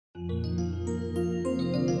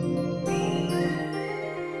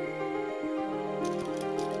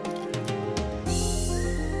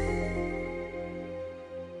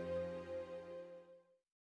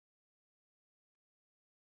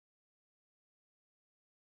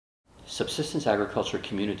Subsistence agriculture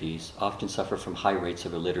communities often suffer from high rates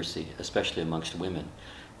of illiteracy, especially amongst women.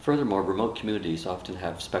 Furthermore, remote communities often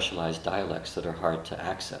have specialized dialects that are hard to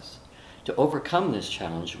access. To overcome this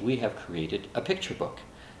challenge, we have created a picture book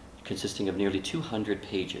consisting of nearly 200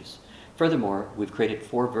 pages. Furthermore, we've created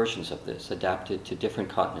 4 versions of this, adapted to different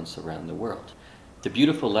continents around the world. The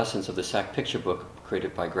beautiful lessons of the SAK picture book,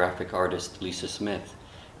 created by graphic artist Lisa Smith,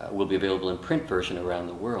 will be available in print version around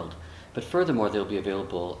the world. But furthermore, they'll be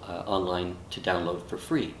available online to download for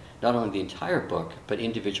free. Not only the entire book, but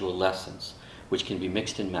individual lessons, which can be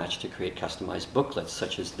mixed and matched to create customized booklets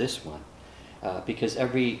such as this one, because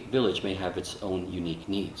every village may have its own unique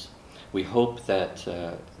needs. We hope that,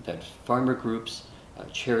 that farmer groups,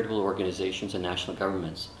 charitable organizations, and national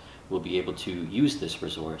governments will be able to use this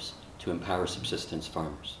resource to empower subsistence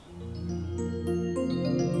farmers.